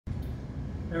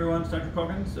Hey everyone, it's Dr.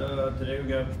 Coggins. Today we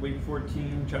got week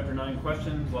 14, chapter 9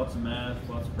 questions, lots of math,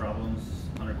 lots of problems,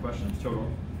 100 questions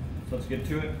total. So let's get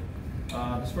to it.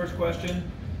 This first question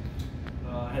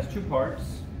has two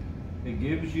parts. It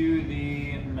gives you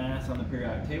the mass on the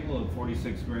periodic table of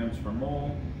 46 grams per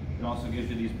mole. It also gives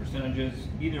you these percentages.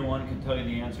 Either one can tell you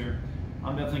the answer.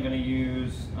 I'm definitely going to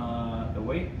use the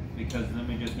weight because then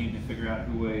we just need to figure out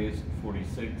who weighs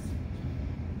 46.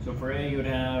 So for A, you would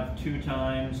have 2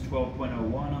 times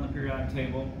 12.01 on the periodic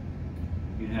table.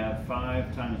 You'd have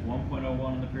 5 times 1.01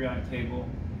 on the periodic table.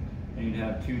 And you'd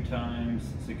have 2 times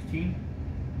 16.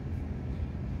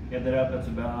 Add that up, that's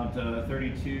about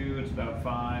 32, it's about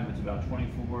 5, it's about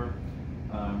 24.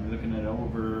 You're looking at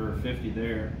over 50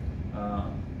 there.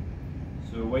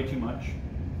 So way too much.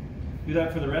 Do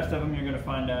that for the rest of them, you're going to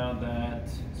find out that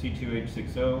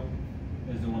C2H6O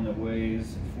is the one that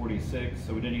weighs 46,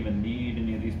 so we didn't even need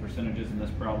any of these percentages in this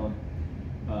problem.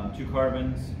 2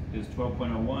 carbons is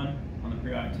 12.01 on the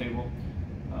periodic table.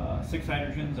 6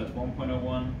 hydrogens, that's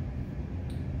 1.01.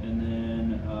 And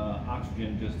then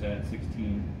oxygen just at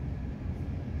 16.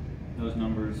 Those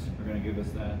numbers are going to give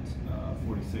us that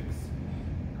 46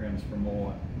 grams per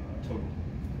mole total.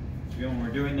 So again, when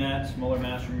we're doing that, molar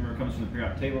mass, remember, comes from the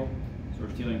periodic table. So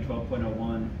we're stealing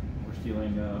 12.01, we're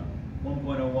stealing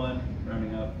 1.01,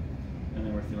 rounding up, and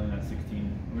then we're stealing that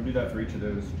 16. We're going to do that for each of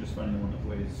those, just finding the one that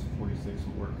weighs 46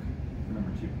 will work for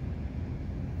number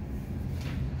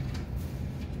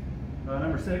 2.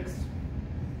 Number 6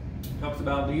 talks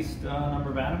about least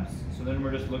number of atoms. So then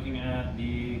we're just looking at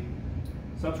the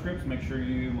subscripts. Make sure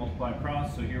you multiply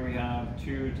across. So here we have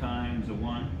 2 times a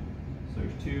 1. So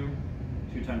there's 2.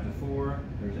 2 times a 4.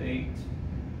 There's 8.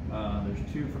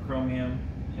 There's 2 for chromium,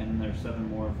 and then there's 7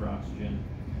 more for oxygen.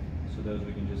 So those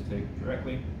we can just take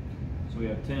directly. So we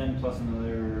have 10 plus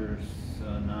another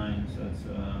 9, so that's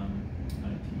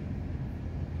 19.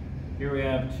 Here we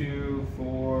have 2,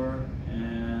 4,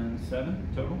 and 7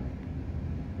 total.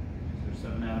 So there's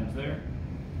 7 atoms there.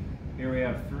 Here we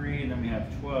have 3, and then we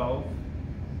have 12.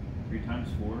 3 times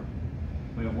 4.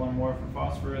 We have 1 more for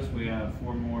phosphorus. We have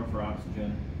 4 more for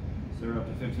oxygen. So we're up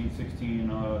to 15, 16,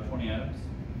 20 atoms.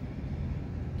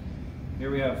 Here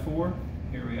we have 4.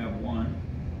 Here we have 1.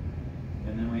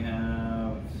 And then we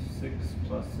have 6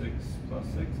 plus 6 plus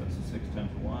 6, that's a 6 times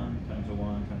a 1 times a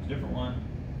 1 times a different 1.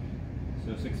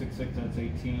 So 6, 6, 6, that's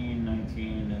 18,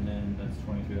 19, and then that's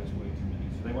 23, that's way too many.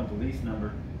 So they want the least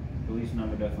number. The least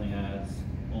number definitely has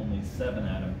only 7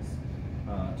 atoms,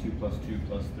 2 plus 2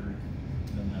 plus 3,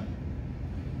 and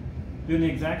that. Doing the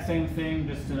exact same thing,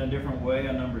 just in a different way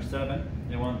on number 7.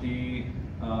 They want the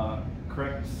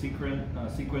correct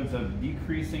sequence of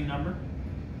decreasing number.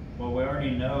 Well, we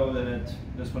already know that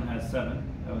this one has 7.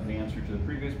 That was the answer to the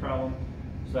previous problem.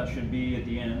 So that should be at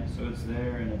the end. So it's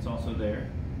there and it's also there.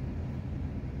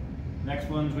 Next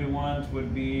ones we want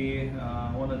would be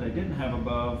one that they didn't have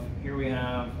above. Here we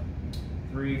have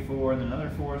 3, 4, and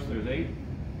another 4, so there's 8.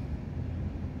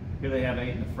 Here they have 8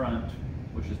 in the front,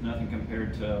 which is nothing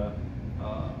compared to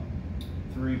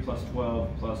 3 plus 12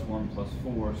 plus 1 plus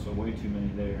 4, so way too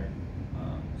many there.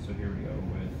 So here we go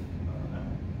with that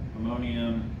one.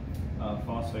 Ammonium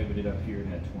phosphate, we did up here, it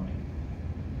had 20.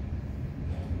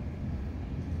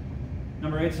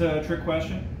 Number 8 is a trick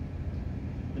question.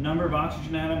 The number of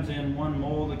oxygen atoms in 1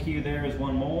 mole, the key there is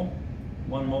 1 mole.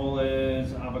 1 mole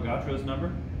is Avogadro's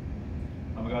number.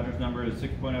 Avogadro's number is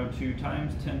 6.02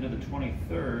 times 10 to the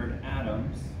 23rd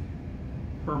atoms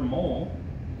per mole.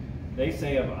 They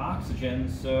say of oxygen,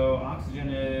 so oxygen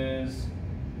is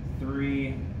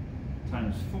 3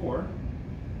 times 4.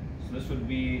 So this would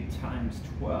be times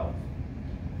 12.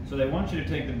 So they want you to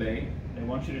take the bait. They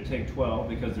want you to take 12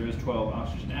 because there is 12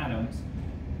 oxygen atoms,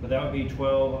 but that would be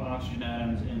 12 oxygen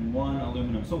atoms in 1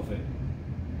 aluminum sulfate.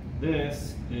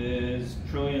 This is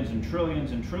trillions and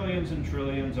trillions and trillions and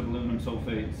trillions of aluminum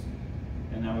sulfates,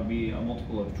 and that would be a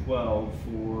multiple of 12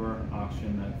 for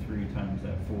oxygen, that 3 times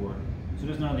that 4. So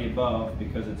just none of the above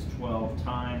because it's 12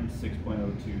 times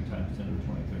 6.02 times 10 to the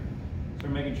 23rd. So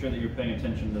we're making sure that you're paying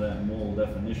attention to that mole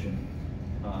definition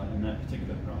in that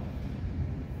particular problem.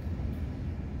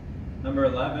 Number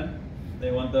 11, they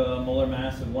want the molar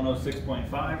mass of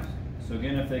 106.5. So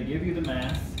again, if they give you the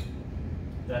mass,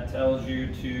 that tells you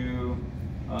to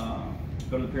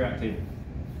go to the periodic table.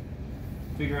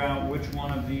 Figure out which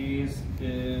one of these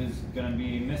is going to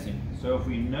be missing. So if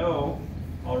we know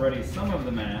already some of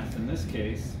the mass, in this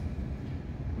case,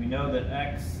 we know that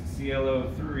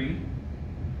XClO3,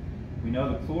 we know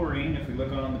the chlorine, if we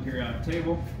look on the periodic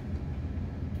table,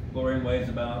 chlorine weighs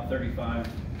about 35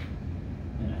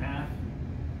 and a half,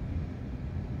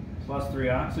 plus 3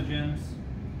 oxygens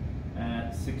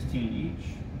at 16 each.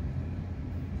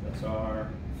 That's our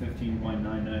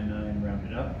 15.999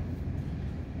 rounded up.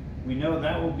 We know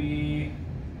that will be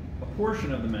a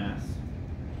portion of the mass.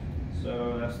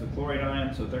 So that's the chloride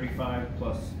ion, so 35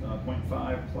 plus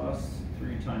 0.5 plus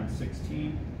 3 times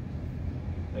 16.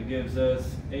 That gives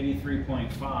us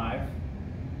 83.5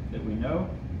 that we know.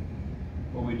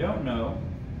 What we don't know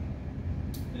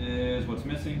is what's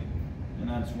missing, and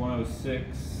that's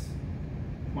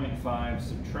 106.5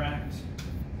 subtract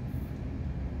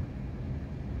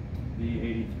the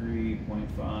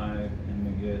 83.5, and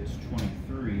we get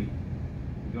 23. We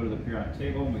go to the periodic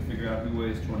table and we figure out who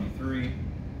weighs 23.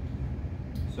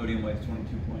 Sodium weighs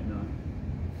 22.9.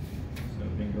 So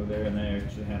we can go there, and they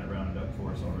actually had it rounded up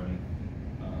for us already.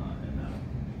 And now,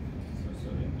 so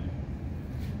sodium there.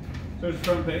 So there's the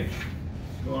front page.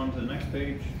 Go on to the next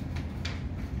page.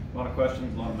 A lot of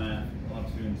questions, a lot of math. A lot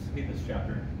of students hate this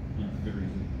chapter, and for good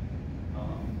reason.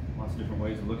 Lots of different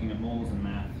ways of looking at moles and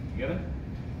math together.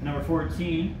 Number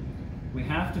 14, we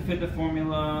have to fit the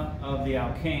formula of the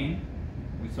alkane.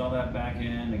 We saw that back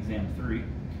in exam 3.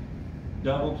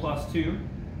 Double plus 2.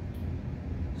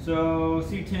 So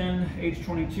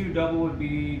C10H22 double would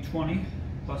be 20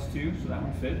 plus 2, so that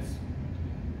one fits.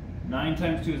 9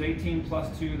 times 2 is 18 plus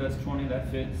 2, that's 20,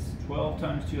 that fits. 12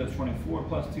 times 2, that's 24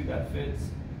 plus 2, that fits.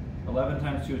 11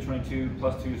 times 2 is 22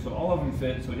 plus 2, so all of them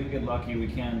fit, so we didn't get lucky. We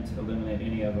can't eliminate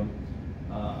any of them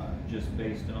just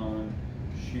based on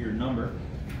sheer number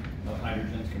of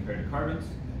hydrogens compared to carbons.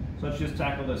 So let's just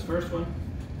tackle this first one.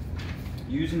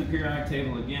 Using the periodic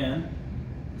table again,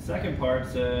 the second part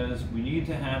says we need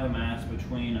to have a mass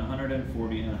between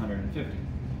 140 and 150.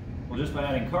 Well, just by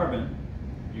adding carbon,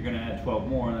 you're going to add 12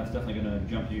 more, and that's definitely going to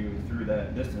jump you through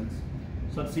that distance.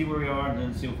 So let's see where we are, and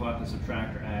then see if we'll have to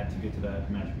subtract or add to get to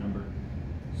that magic number.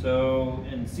 So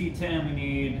in C10, we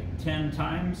need 10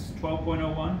 times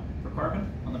 12.01 for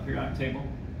carbon on the periodic table.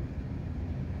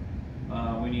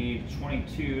 We need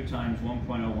 22 times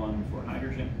 1.01 for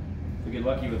hydrogen. If we get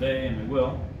lucky with A, and we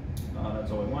will,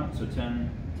 that's all we want. So 10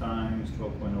 times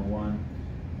 12.01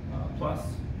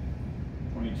 plus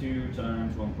 22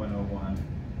 times 1.01,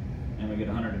 and we get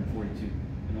 142.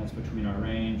 And that's between our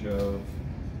range of,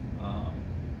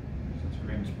 that's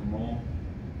grams per mole,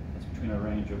 that's between our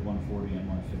range of 140 and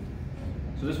 150.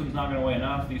 So this one's not going to weigh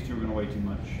enough. These two are going to weigh too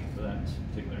much for that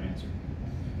particular answer.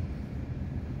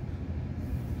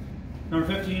 Number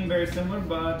 15, very similar,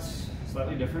 but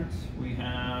slightly different. We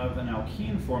have an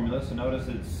alkene formula, so notice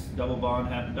it's double bond,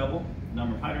 half double,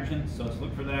 number of hydrogens, so let's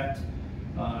look for that.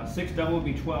 6 double would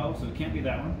be 12, so it can't be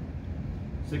that one.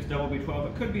 6 double would be 12,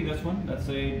 it could be this one. That's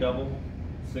a double,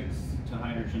 6 to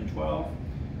hydrogen 12.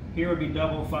 Here would be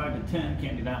double, 5 to 10,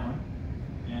 can't be that one.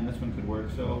 And this one could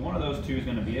work, so one of those two is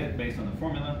going to be it based on the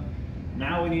formula.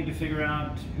 Now we need to figure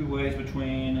out who weighs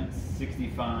between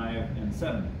 65 and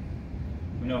 70.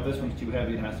 We know if this one's too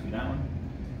heavy, it has to be that one.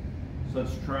 So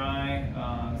let's try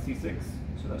C6.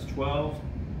 So that's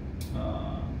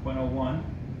 12.01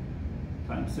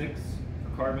 times 6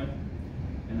 for carbon,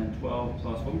 and then 12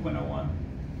 plus 1.01.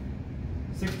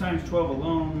 6 times 12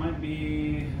 alone might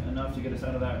be enough to get us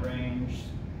out of that range.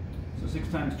 So 6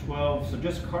 times 12, so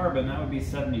just carbon, that would be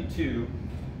 72.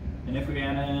 And if we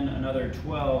add in another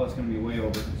 12, that's going to be way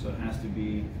over. So it has to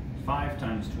be 5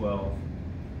 times 12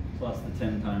 plus the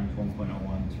 10 times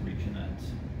 1.01 to reach in that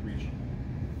region.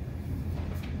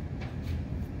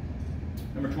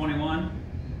 Number 21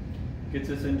 gets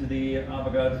us into the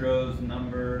Avogadro's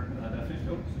number definition.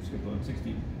 Oh, let's skip on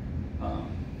 16.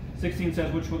 16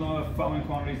 says which one of the following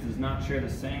quantities does not share the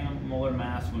same molar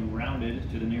mass when rounded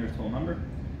to the nearest whole number.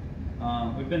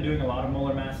 We've been doing a lot of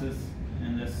molar masses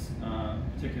in this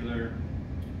particular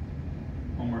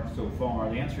homework so far.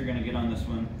 The answer you're going to get on this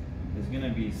one is going to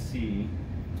be C.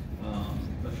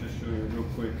 Let's just show you real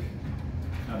quick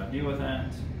how to deal with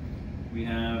that. We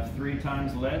have 3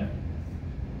 times lead.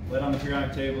 Lead on the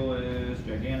periodic table is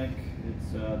gigantic.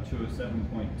 It's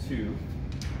 207.2.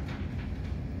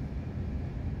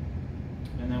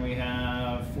 And then we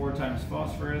have 4 times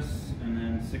phosphorus, and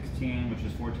then 16, which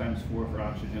is 4 times 4 for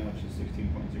oxygen, which is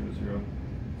 16.00.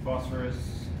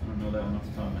 Phosphorus, I don't know that one off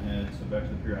the top of my head, so back to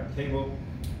the periodic table.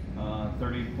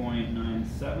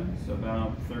 30.97, so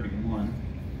about 31,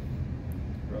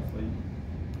 roughly.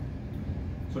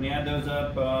 So when you add those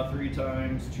up, 3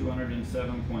 times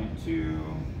 207.2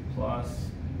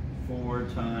 plus 4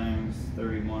 times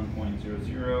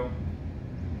 31.00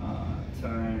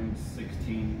 times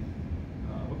 16,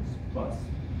 plus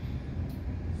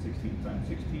 16 times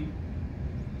 16.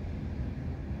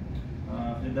 If I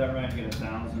did that right, I get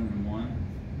 1,001.6.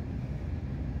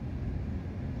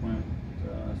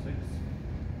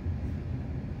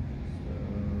 So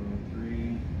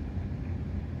 3,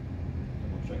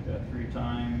 double check We've got 3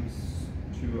 times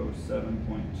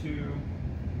 207.2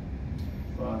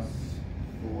 plus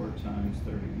 4 times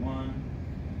 31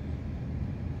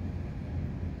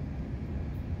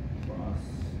 plus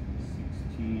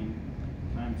 16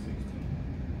 times 16.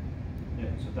 Yeah,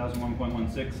 so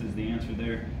 1001.16 is the answer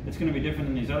there. It's going to be different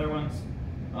than these other ones.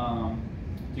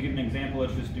 To give an example,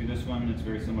 let's just do this one. It's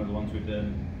very similar to the ones we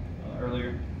did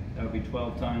earlier. That would be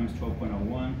 12 times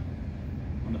 12.01.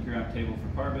 On the periodic table for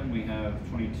carbon, we have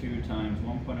 22 times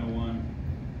 1.01,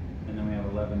 and then we have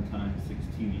 11 times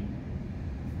 16.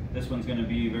 This one's going to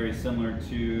be very similar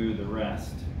to the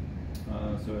rest.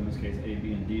 So in this case, A,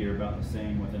 B, and D are about the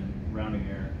same within rounding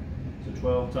error. So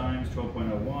 12 times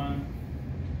 12.01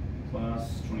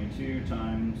 plus 22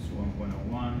 times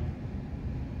 1.01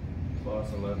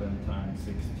 plus 11 times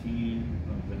 16.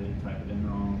 I didn't type it in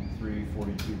wrong.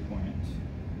 342.34.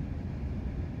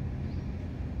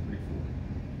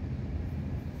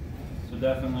 So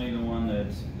definitely the one that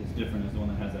is different is the one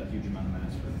that has that huge amount of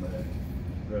mass for lead.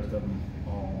 The rest of them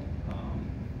all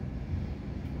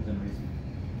within reason.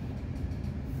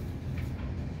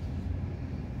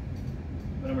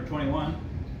 But number 21.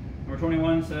 Number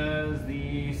 21 says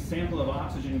the sample of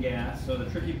oxygen gas. So the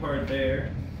tricky part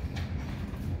there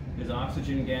is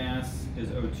oxygen gas is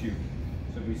O2.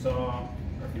 So if you saw,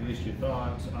 or if at least you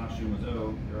thought oxygen was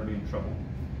O, you're already in trouble.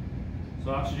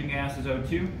 So oxygen gas is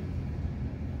O2.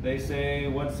 They say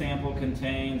what sample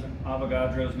contains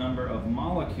Avogadro's number of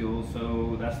molecules,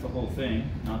 so that's the whole thing,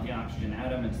 not the oxygen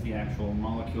atom, it's the actual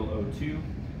molecule O2,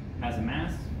 has a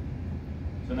mass.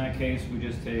 So in that case, we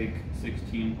just take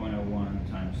 16.01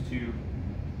 times 2,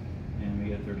 and we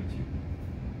get 32.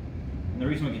 And the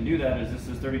reason we can do that is this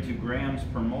is 32 grams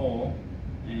per mole,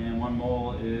 and 1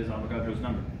 mole is Avogadro's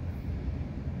number.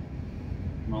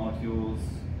 Molecules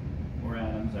or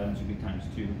atoms would be times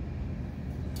 2.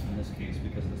 In this case,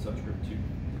 because of the subscript 2. So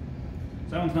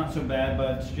that one's not so bad,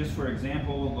 but just for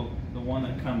example, the one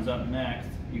that comes up next,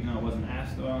 even though it wasn't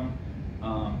asked on,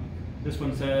 this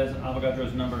one says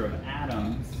Avogadro's number of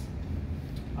atoms.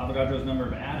 Avogadro's number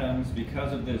of atoms,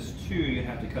 because of this 2, you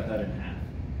have to cut that in half.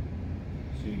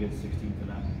 So you get 16 for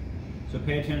that one. So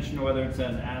pay attention to whether it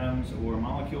says atoms or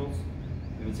molecules.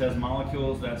 If it says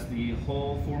molecules, that's the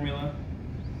whole formula.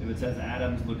 If it says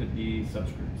atoms, look at the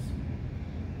subscripts.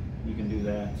 You can do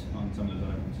that on some of those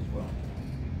other ones as well.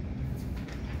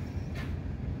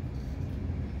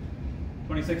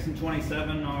 26 and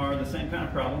 27 are the same kind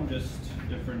of problem, just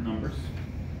different numbers.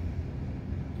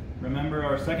 Remember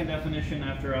our second definition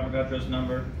after Avogadro's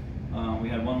number. We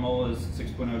had 1 mole is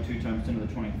 6.02 times 10 to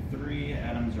the 23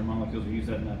 atoms or molecules. We used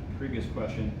that in that previous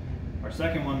question. Our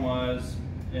second one was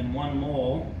in 1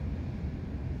 mole,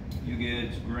 you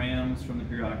get grams from the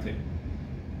periodic table.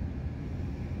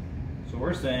 So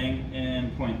we're saying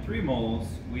in 0.3 moles,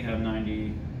 we have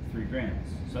 93 grams.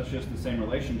 So that's just the same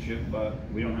relationship, but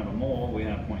we don't have a mole, we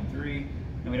have 0.3,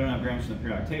 and we don't have grams from the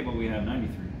periodic table, we have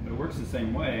 93. But it works the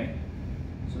same way.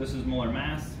 So this is molar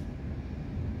mass,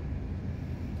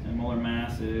 and molar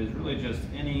mass is really just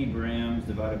any grams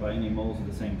divided by any moles of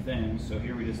the same thing. So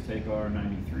here we just take our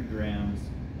 93 grams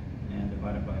and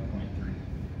divide it by 0.3.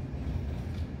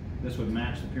 This would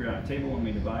match the periodic table when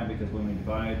we divide, because when we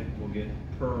divide, we'll get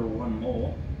per 1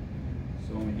 mole.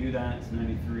 So when we do that, it's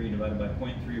 93 divided by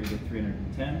 0.3, we get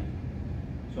 310.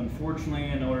 So unfortunately,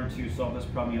 in order to solve this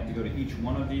problem, you have to go to each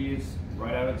one of these,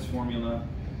 write out its formula,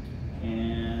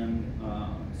 and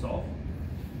solve.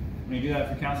 When you do that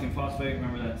for calcium phosphate,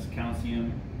 remember that's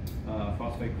calcium,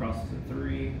 phosphate crosses at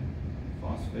 3,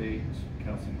 phosphate,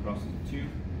 calcium crosses at 2.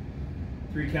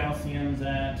 3 calciums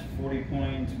at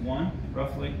 40.1,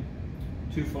 roughly.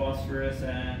 2 phosphorus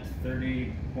at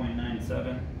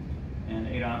 30.97, and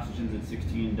 8 oxygens at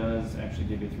 16 does actually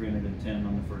give you 310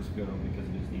 on the first go, because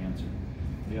it is the answer.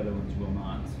 The other ones will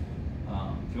not.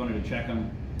 If you wanted to check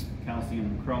them,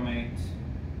 calcium chromate,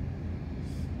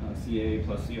 Ca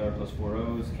plus Cr plus 4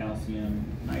 Os, calcium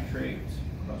nitrate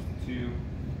across the 2,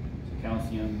 so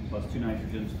calcium plus 2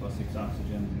 nitrogens plus 6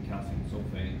 oxygens, and calcium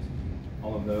sulfate.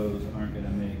 All of those aren't going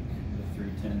to make the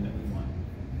 310 that we want.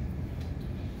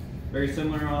 Very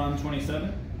similar on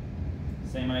 27.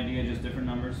 Same idea, just different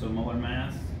numbers. So molar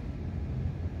mass.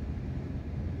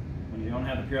 When you don't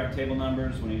have the periodic table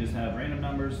numbers, when you just have random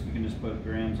numbers, you can just put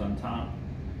grams on top,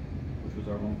 which was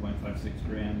our 1.56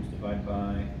 grams, divided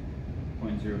by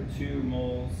 0.02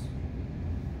 moles.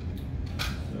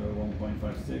 So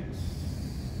 1.56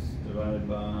 divided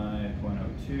by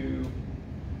 0.02,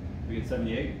 we get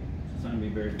 78. So it's not going to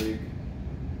be a very big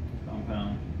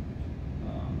compound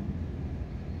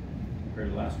compared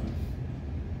to the last one.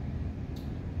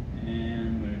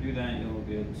 And when you do that, you'll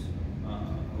get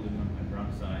aluminum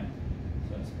hydroxide.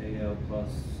 So that's Al plus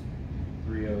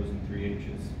 3 O's and 3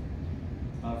 H's.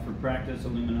 For practice,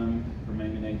 aluminum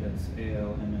permanganate, that's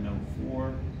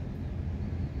AlMnO4.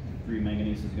 3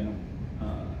 manganese is going to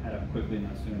add up quickly, and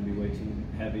that's going to be way too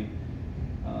heavy.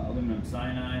 Aluminum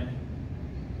cyanide,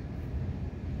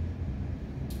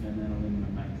 and then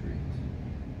aluminum nitrate.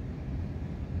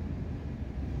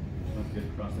 Don't forget to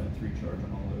cross that 3 charge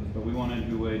on all those. But we wanted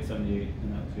who weighed 78,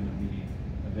 and that's going to be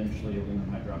eventually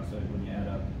aluminum hydroxide when you add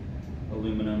up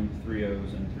aluminum, 3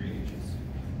 O's, and 3 H's.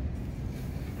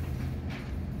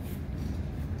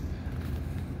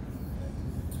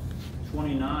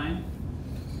 (29)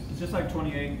 It's just like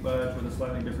 28, but with a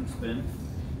slightly different spin.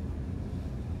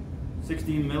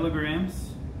 16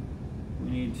 milligrams, we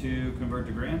need to convert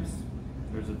to grams.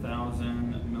 There's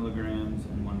 1,000 milligrams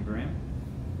in 1 gram.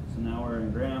 So now we're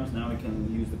in grams, now we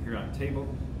can use the periodic table.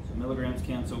 So milligrams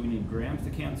cancel, we need grams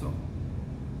to cancel,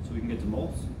 so we can get to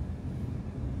moles.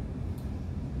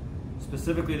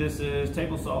 Specifically, this is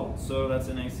table salt, so that's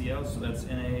NaCl, so that's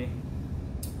Na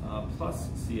plus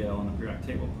Cl on the periodic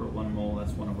table per 1 mole.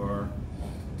 That's our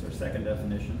second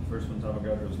definition. First one's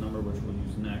Avogadro's number, which we'll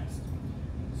use next.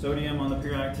 Sodium on the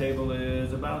periodic table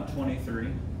is about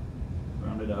 23,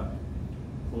 rounded up.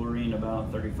 Chlorine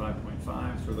about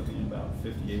 35.5, so we're looking at about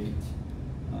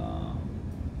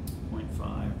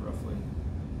 58.5 roughly.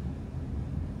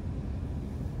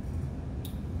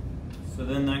 So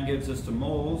then that gives us to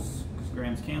moles, because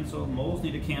grams cancel. Moles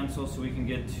need to cancel so we can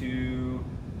get to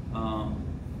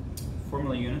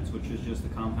formula units, which is just the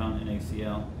compound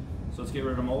NaCl. So let's get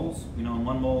rid of moles. We know in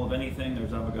 1 mole of anything,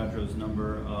 there's Avogadro's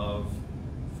number of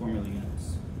formula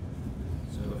units.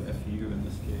 So Fu in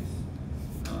this case.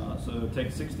 So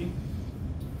take 60,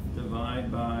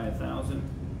 divide by 1,000,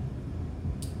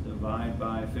 divide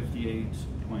by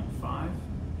 58.5,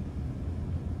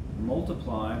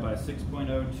 multiply by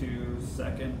 6.02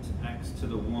 second x to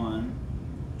the 1,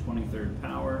 23rd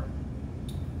power.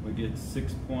 We get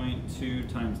 6.2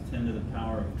 times 10 to the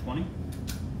power of 20.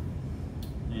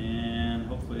 And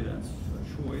hopefully that's a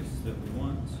choice that we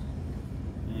want.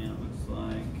 And it looks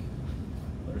like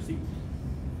letter C.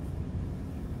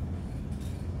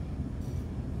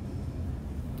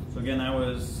 So again, that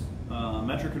was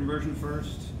metric conversion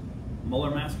first,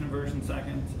 molar mass conversion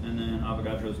second, and then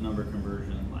Avogadro's number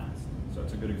conversion last. So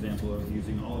it's a good example of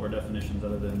using all of our definitions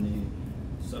other than the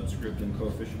subscript and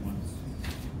coefficient ones.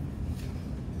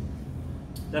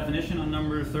 Definition on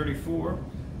number 34.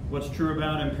 What's true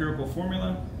about empirical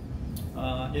formula?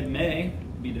 It may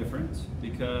be different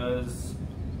because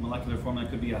molecular formula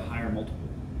could be a higher multiple.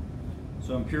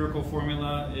 So empirical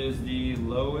formula is the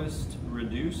lowest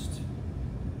reduced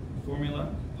formula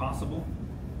possible.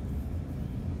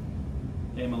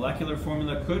 A molecular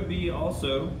formula could be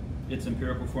also its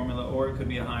empirical formula, or it could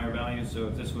be a higher value. So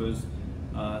if this was,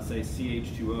 say,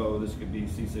 CH2O, this could be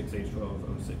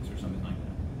C6H12O6 or something like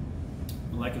that.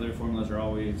 Molecular formulas are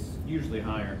always usually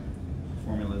higher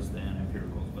formulas than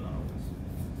empiricals, but not always.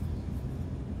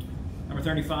 Number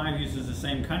 35 uses the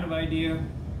same kind of idea.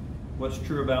 What's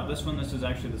true about this one? This is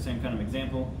actually the same kind of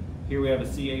example. Here we have a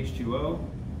CH2O.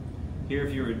 Here,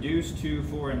 if you reduce 2,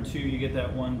 4, and 2, you get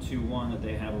that 1, 2, 1 that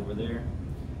they have over there.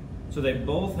 So they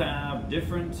both have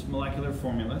different molecular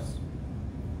formulas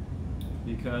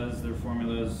because their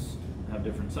formulas have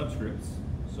different subscripts.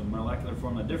 So molecular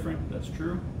formula different, that's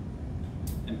true.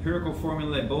 Empirical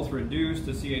formula, they both reduce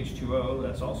to CH2O,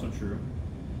 that's also true.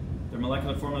 Their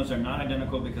molecular formulas are not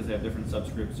identical because they have different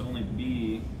subscripts. Only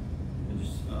B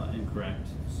is incorrect,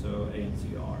 so A and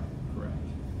C are correct.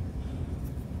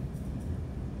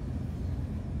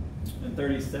 And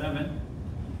 37,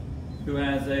 who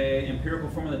has a empirical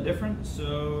formula different,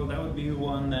 so that would be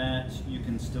one that you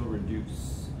can still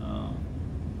reduce.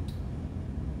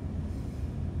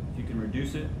 If you can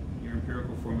reduce it, your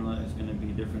empirical formula is going to be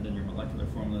different than your molecular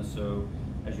formula. So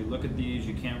as you look at these,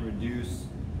 you can't reduce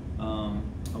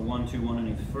a 1, 2, 1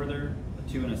 any further, a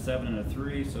 2 and a 7 and a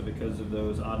 3. So because of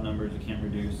those odd numbers, you can't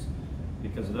reduce.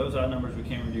 Because of those odd numbers, we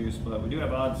can't reduce. But we do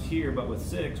have odds here, but with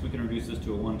 6, we can reduce this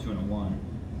to a 1, 2, and a 1.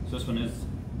 So this one is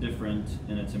different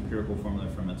in its empirical formula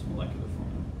from its molecular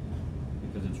formula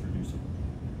because it's reducible.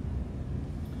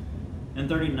 In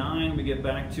 39, we get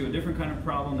back to a different kind of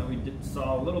problem that we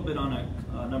saw a little bit on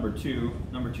number 2.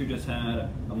 Number 2 just had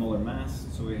a molar mass,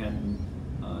 so we didn't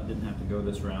have to go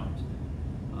this route.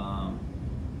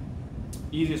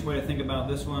 Easiest way to think about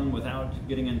this one without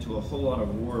getting into a whole lot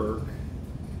of work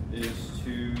is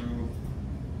to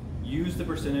use the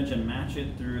percentage and match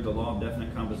it through the law of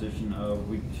definite composition of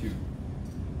week 2.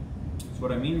 So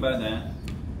what I mean by that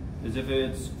is if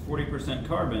it's 40%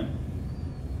 carbon,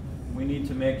 we need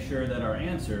to make sure that our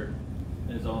answer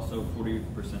is also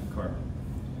 40% carbon.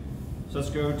 So let's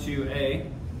go to A.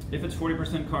 If it's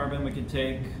 40% carbon, we can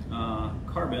take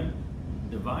carbon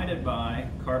divided by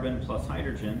carbon plus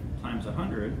hydrogen times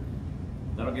 100.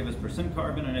 That'll give us percent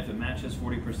carbon, and if it matches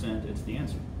 40%, it's the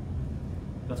answer.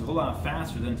 That's a whole lot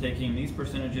faster than taking these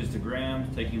percentages to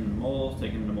grams, taking them to moles,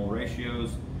 taking them to mole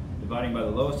ratios, dividing by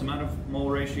the lowest amount of mole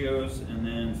ratios, and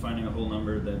then finding a whole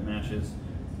number that matches.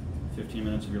 15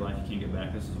 minutes of your life you can't get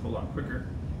back. This is a whole lot quicker.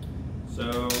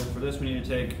 So for this we need to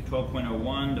take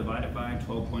 12.01 divided by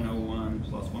 12.01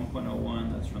 plus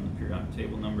 1.01, that's from the periodic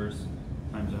table numbers,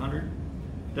 times 100.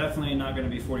 Definitely not going to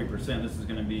be 40%, this is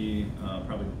going to be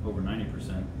probably over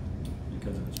 90%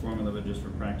 because of its formula, but just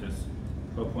for practice,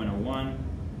 12.01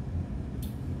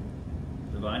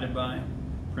 divided by,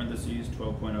 parentheses,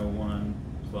 12.01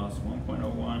 plus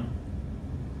 1.01,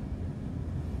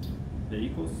 that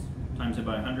equals, times it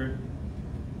by 100.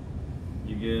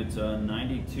 You get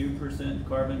 92%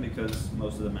 carbon because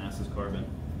most of the mass is carbon.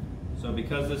 So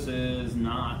because this is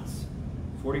not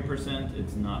 40%,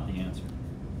 it's not the answer.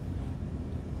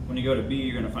 When you go to B,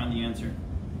 you're going to find the answer.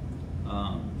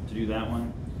 To do that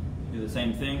one, do the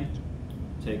same thing.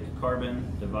 Take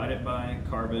carbon, divide it by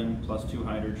carbon plus 2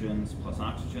 hydrogens plus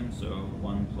oxygen, so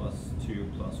 1 plus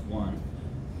 2 plus 1,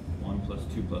 1 plus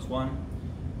 2 plus 1.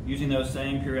 Using those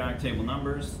same periodic table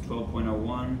numbers,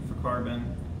 12.01 for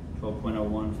carbon,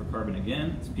 12.01 for carbon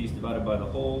again. It's piece divided by the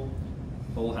whole.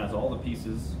 Whole has all the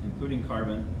pieces, including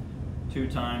carbon. 2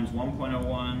 times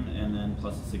 1.01 and then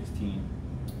plus 16.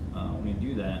 When you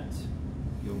do that,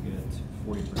 you'll get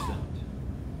 40%.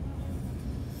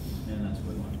 And that's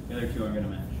what we want. The other two aren't going to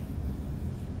match.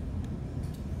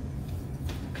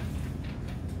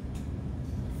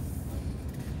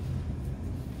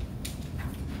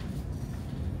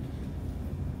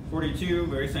 (42),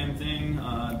 very same thing,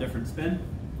 different spin.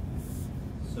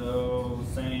 So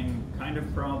same kind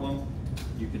of problem.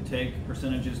 You could take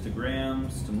percentages to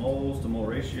grams, to moles, to mole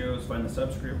ratios, find the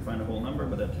subscript, find a whole number,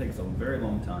 but that takes a very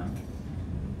long time.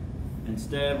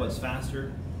 Instead, what's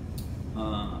faster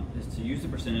is to use the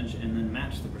percentage and then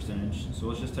match the percentage. So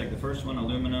let's just take the first one,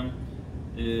 aluminum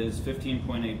is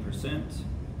 15.8%.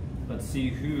 Let's see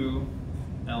who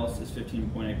else is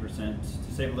 15.8%.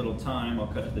 To save a little time, I'll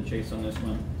cut to the chase on this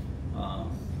one.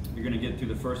 You're going to get through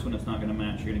the first one, it's not going to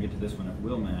match. You're going to get to this one, it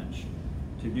will match.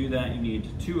 To do that, you need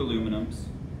 2 aluminums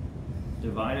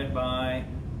divided by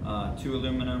 2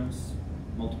 aluminums,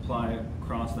 multiply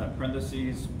across that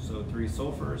parentheses, so 3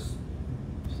 sulfurs,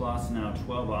 plus now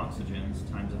 12 oxygens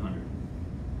times 100.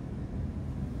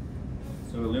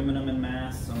 So aluminum in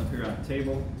mass on the periodic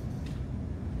table,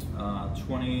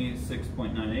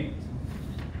 26.98.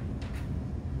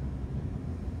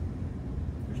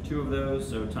 There's 2 of those,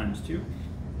 so times 2.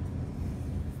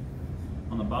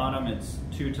 On the bottom, it's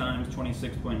 2 times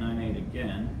 26.98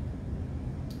 again,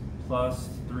 plus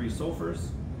 3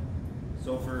 sulfurs.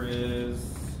 Sulfur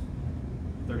is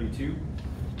 32,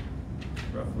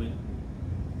 roughly.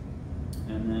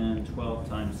 And then 12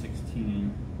 times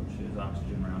 16, which is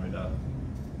oxygen rounded up,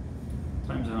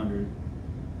 times 100.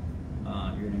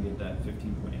 You're going to get that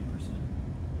 15.8%.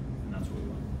 And that's what we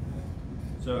want.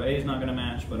 So A is not going to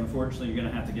match, but unfortunately, you're going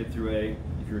to have to get through A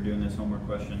if you're doing this homework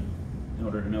question, in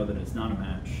order to know that it's not a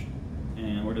match.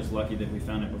 And we're just lucky that we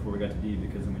found it before we got to D,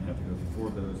 because then we'd have to go through 4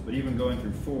 of those. But even going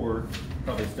through 4,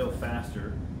 probably still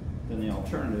faster than the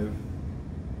alternative,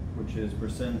 which is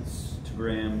percents to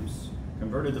grams,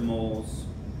 converted to moles,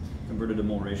 converted to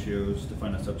mole ratios to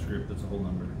find a subscript that's a whole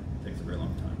number. It takes a very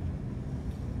long time.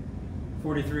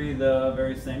 43, the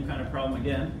very same kind of problem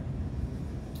again.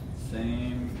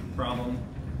 Same problem,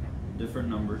 different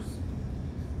numbers.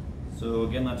 So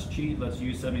again, let's cheat. Let's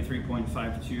use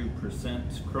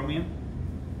 73.52% chromium.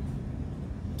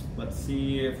 Let's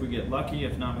see if we get lucky.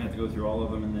 If not, we have to go through all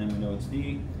of them, and then we know it's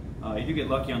D. You do get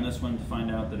lucky on this one to find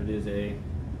out that it is A.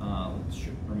 Let's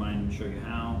remind and show you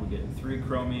how. We get 3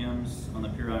 chromiums on the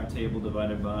periodic table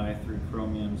divided by 3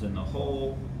 chromiums in the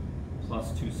whole,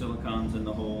 plus 2 silicons in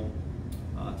the whole,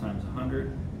 times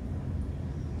 100.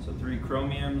 So 3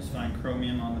 chromiums, find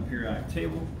chromium on the periodic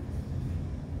table.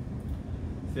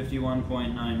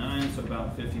 51.99, so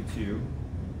about 52.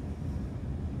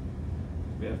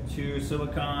 We have 2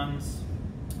 silicons.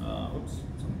 Oops,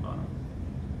 it's on the bottom.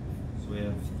 So we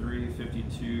have 3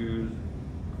 52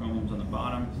 chromiums on the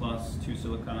bottom plus 2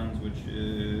 silicons, which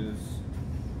is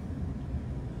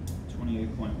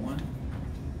 28.1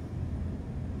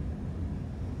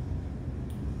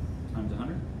 times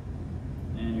 100.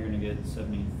 And you're going to get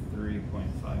 73.5%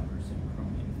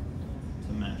 chromium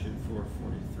to match it for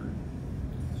 43.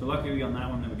 So luckily on that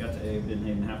one that we got to A, we didn't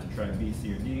even have to try B,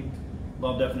 C, or D.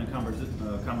 Law of definite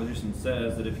composition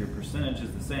says that if your percentage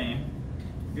is the same,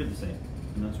 you're the same.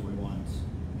 and that's what we want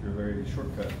through a very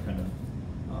shortcut kind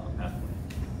of pathway.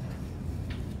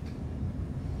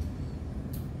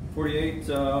 48,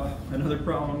 another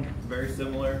problem, very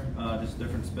similar, just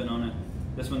different spin on it.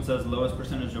 This one says lowest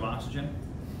percentage of oxygen.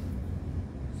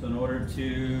 So in order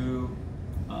to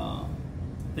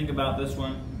think about this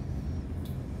one,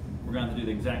 we're going to have to do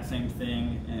the exact same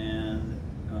thing and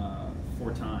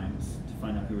 4 times to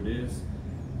find out who it is.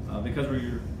 Because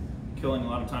we're killing a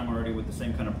lot of time already with the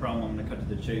same kind of problem, I'm going to cut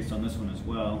to the chase on this one as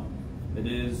well. It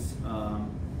is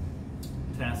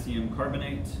potassium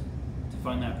carbonate. To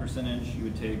find that percentage, you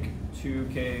would take 2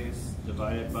 Ks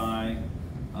divided by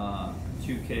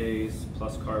 2 Ks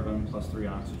plus carbon plus 3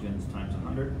 oxygens times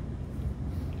 100.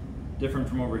 Different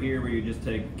from over here where you just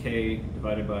take K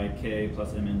divided by K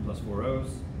plus Mn plus 4 Os.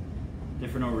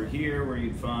 Different over here where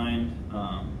you'd find,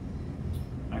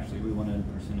 actually we wanted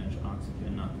percentage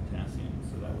oxygen, not potassium,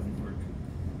 so that wouldn't work.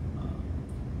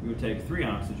 We would take 3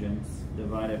 oxygens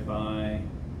divided by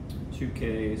 2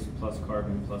 Ks plus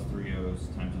carbon plus 3 Os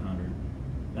times 100.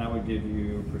 That would give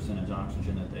you percentage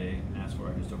oxygen that they asked for.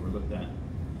 I just overlooked that.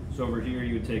 So over here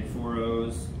you would take 4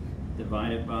 Os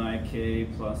divided by K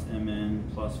plus Mn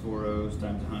plus 4 Os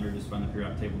times 100, just find the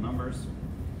periodic table numbers.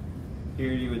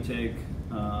 Here you would take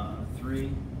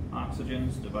 3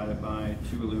 oxygens divided by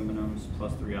 2 aluminums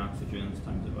plus 3 oxygens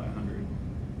times it by 100.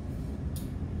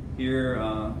 Here,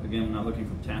 again, we're not looking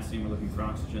for potassium, we're looking for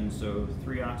oxygen, so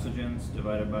 3 oxygens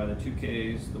divided by the 2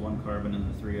 Ks, the 1 carbon,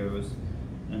 and the 3 Os.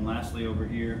 And lastly over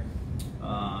here,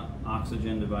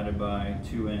 oxygen divided by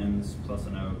 2 Ns plus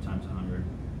an O times 100.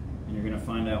 And you're going to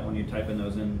find out when you type in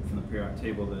those in from the periodic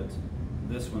table that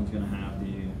this one's going to have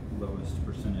the lowest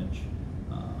percentage.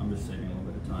 I'm just saving a little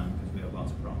bit of time because we have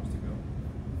lots of problems to go.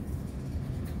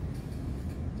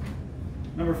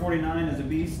 Number 49 is a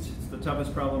beast. It's the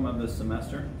toughest problem of this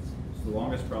semester. It's the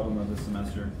longest problem of this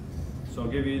semester. So I'll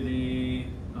give you the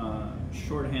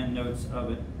shorthand notes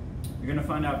of it. You're going to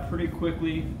find out pretty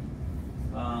quickly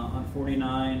on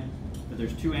 49 that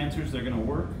there's 2 answers that are going to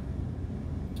work.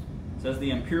 It says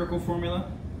the empirical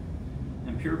formula.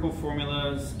 Empirical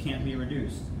formulas can't be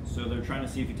reduced. So they're trying to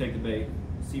see if you take the bait.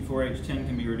 C4H10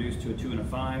 can be reduced to a 2 and a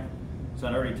 5. So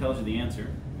that already tells you the answer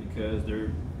because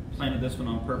they're planted this one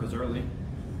on purpose early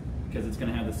because it's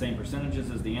going to have the same percentages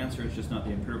as the answer. It's just not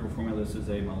the empirical formula. This is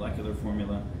a molecular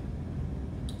formula.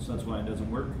 So that's why it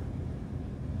doesn't work.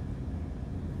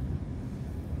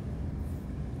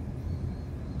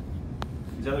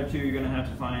 These other 2 you're going to have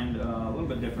to find a little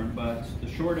bit different, but the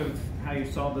short of how you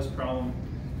solve this problem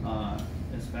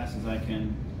as fast as I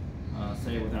can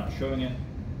say it without showing it,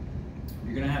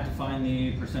 you're going to have to find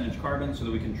the percentage carbon so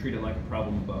that we can treat it like a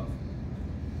problem above.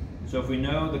 So if we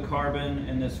know the carbon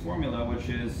in this formula, which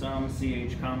is some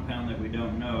CH compound that we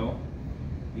don't know,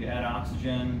 you add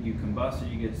oxygen, you combust it,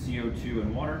 you get CO2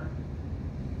 and water.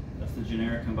 That's the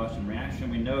generic combustion reaction.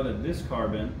 We know that this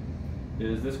carbon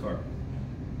is this carbon.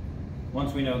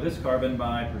 Once we know this carbon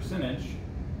by percentage,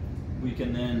 we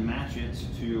can then match it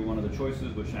to one of the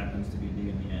choices, which happens to be D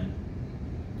in the end.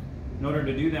 In order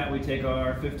to do that, we take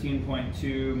our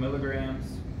 15.2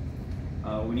 milligrams.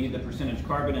 We need the percentage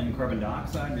carbon in carbon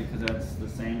dioxide because that's the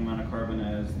same amount of carbon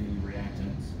as the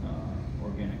reactant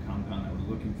organic compound that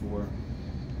we're looking for.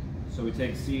 So we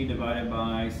take C divided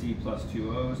by C plus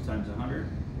 2 O's times 100.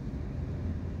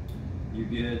 You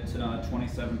get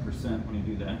 27% when you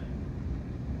do that.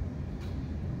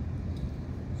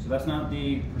 So that's not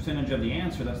the percentage of the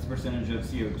answer, that's the percentage of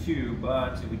CO2,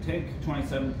 but if we take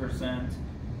 27%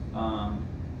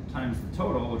 times the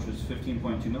total, which is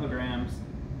 15.2 milligrams,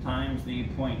 times the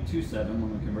 0.27,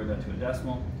 when we convert that to a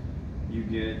decimal, you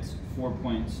get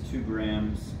 4.2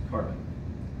 grams carbon.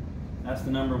 That's the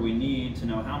number we need to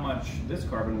know how much this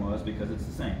carbon was because it's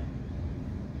the same.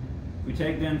 If we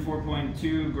take then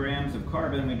 4.2 grams of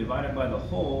carbon, we divide it by the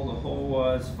whole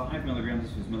was 5 milligrams,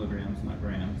 this was milligrams, not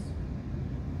grams.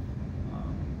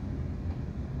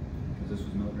 This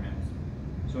was milligrams.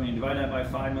 So when you divide that by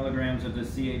 5 milligrams of the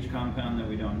CH compound that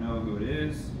we don't know who it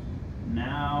is,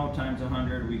 now times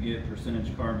 100 we get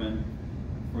percentage carbon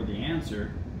for the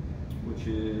answer, which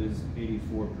is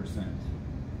 84%.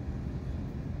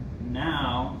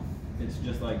 Now it's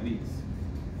just like these.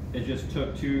 It just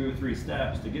took 2 or 3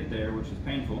 steps to get there, which is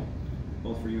painful,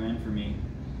 both for you and for me.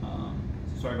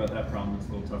 So sorry about that problem. It's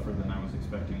a little tougher than I was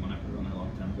expecting when I put it on there a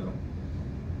long time ago.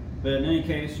 But in any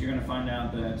case, you're going to find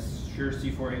out that sure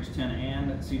C4H10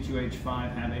 and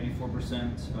C2H5 have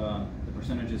 84%. The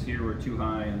percentages here were too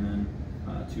high and then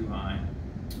too high,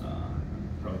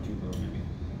 probably too low maybe.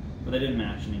 But they didn't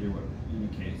match in either way, in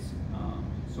any case.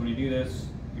 So when you do this,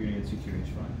 you're going to get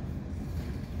C2H5.